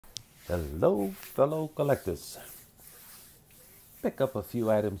Hello, fellow collectors. Pick up a few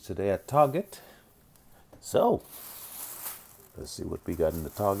items today at Target. So, let's see what we got in the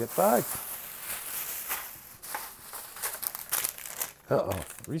Target bag. Uh-oh,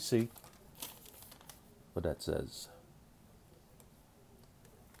 receipt. What that says.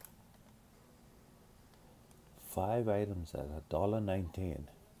 5 items at $1.19.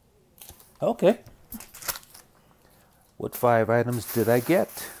 Okay. What 5 items did I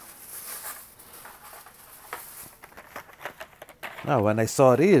get? Now, when I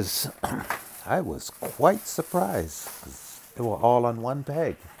saw these, I was quite surprised. They were all on one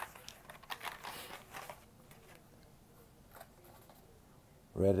peg.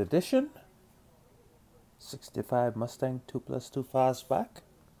 Red Edition, 65 Mustang 2+2 Fastback.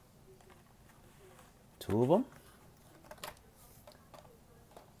 2 of them.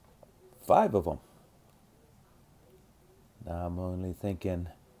 5 of them. Now I'm only thinking,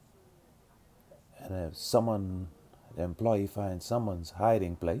 and if someone, the employee finds someone's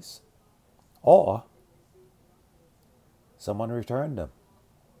hiding place, or someone returned them.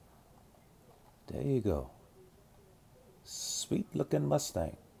 There you go. Sweet looking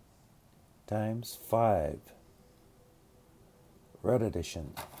Mustang. Times 5. Red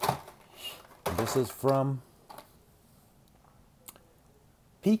Edition. And this is from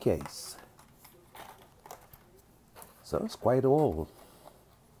PK's. So it's quite old.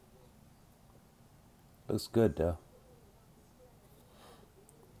 Looks good though.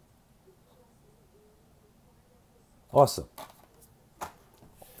 Awesome.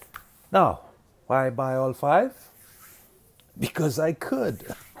 Now, why buy all 5? Because I could.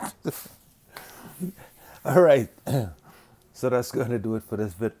 All right. So that's going to do it for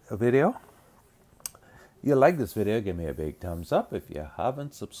this video. If you like this video, give me a big thumbs up. If you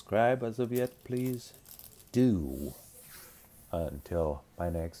haven't subscribed as of yet, please do. Until my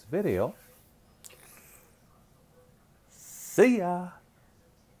next video, see ya.